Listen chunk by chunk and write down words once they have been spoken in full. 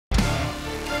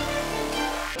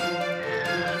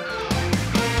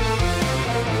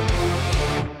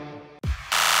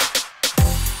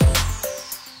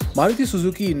Maruti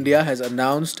Suzuki India has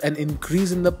announced an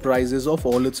increase in the prices of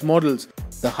all its models.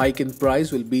 The hike in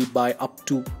price will be by up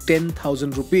to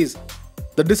 10,000 rupees.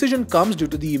 The decision comes due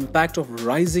to the impact of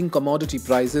rising commodity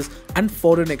prices and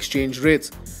foreign exchange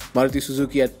rates. Maruti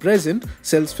Suzuki at present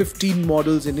sells 15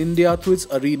 models in India through its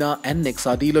Arena and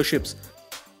Nexa dealerships.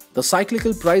 The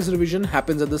cyclical price revision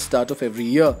happens at the start of every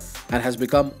year and has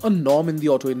become a norm in the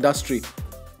auto industry.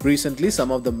 Recently,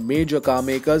 some of the major car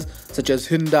makers such as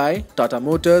Hyundai, Tata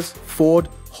Motors, Ford,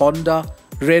 Honda,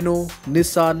 Renault,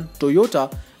 Nissan,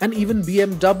 Toyota and even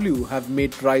BMW have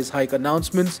made price hike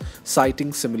announcements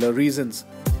citing similar reasons.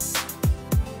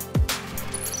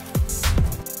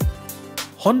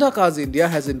 Honda Cars India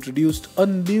has introduced a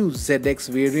new ZX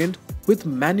variant with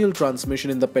manual transmission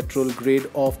in the petrol grade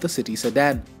of the city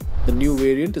sedan. The new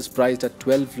variant is priced at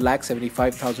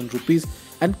 12,75,000 rupees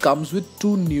and comes with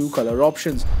two new color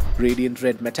options, Radiant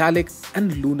Red Metallic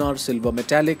and Lunar Silver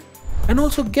Metallic, and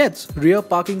also gets rear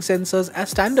parking sensors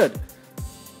as standard.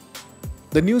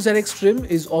 The new ZX trim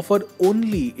is offered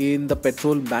only in the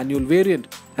petrol manual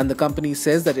variant, and the company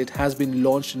says that it has been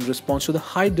launched in response to the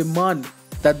high demand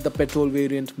that the petrol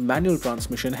variant manual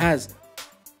transmission has.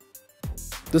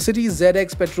 The City's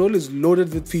ZX Petrol is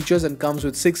loaded with features and comes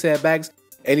with 6 airbags,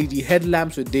 LED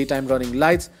headlamps with daytime running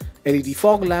lights, LED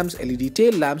fog lamps, LED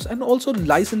tail lamps and also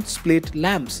license plate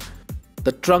lamps.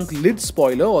 The trunk lid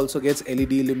spoiler also gets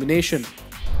LED illumination.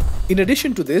 In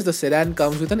addition to this, the sedan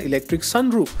comes with an electric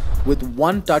sunroof with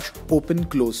one-touch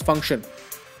open-close function.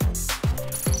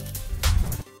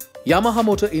 Yamaha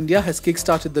Motor India has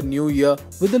kick-started the new year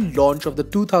with the launch of the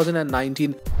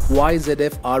 2019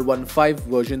 YZF-R15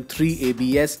 version 3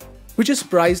 ABS, which is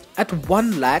priced at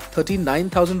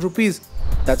 1,39,000 rupees.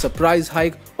 That's a price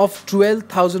hike of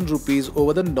 12,000 rupees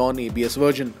over the non-ABS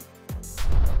version.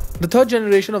 The third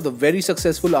generation of the very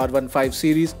successful R15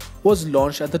 series was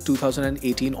launched at the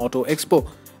 2018 Auto Expo,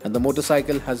 and the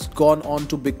motorcycle has gone on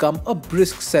to become a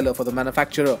brisk seller for the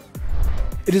manufacturer.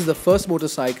 It is the first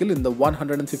motorcycle in the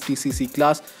 150cc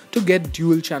class to get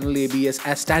dual-channel ABS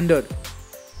as standard.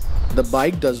 The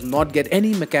bike does not get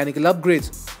any mechanical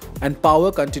upgrades, and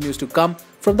power continues to come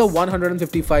from the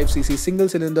 155cc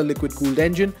single-cylinder liquid-cooled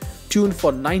engine tuned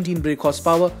for 19 brake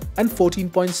horsepower and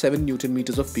 14.7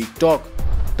 Nm of peak torque.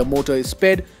 The motor is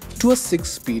sped to a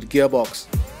 6-speed gearbox.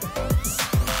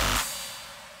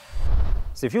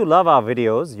 So if you love our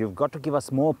videos, you've got to give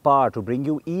us more power to bring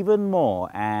you even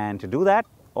more, and to do that,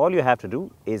 all you have to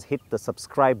do is hit the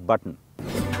subscribe button.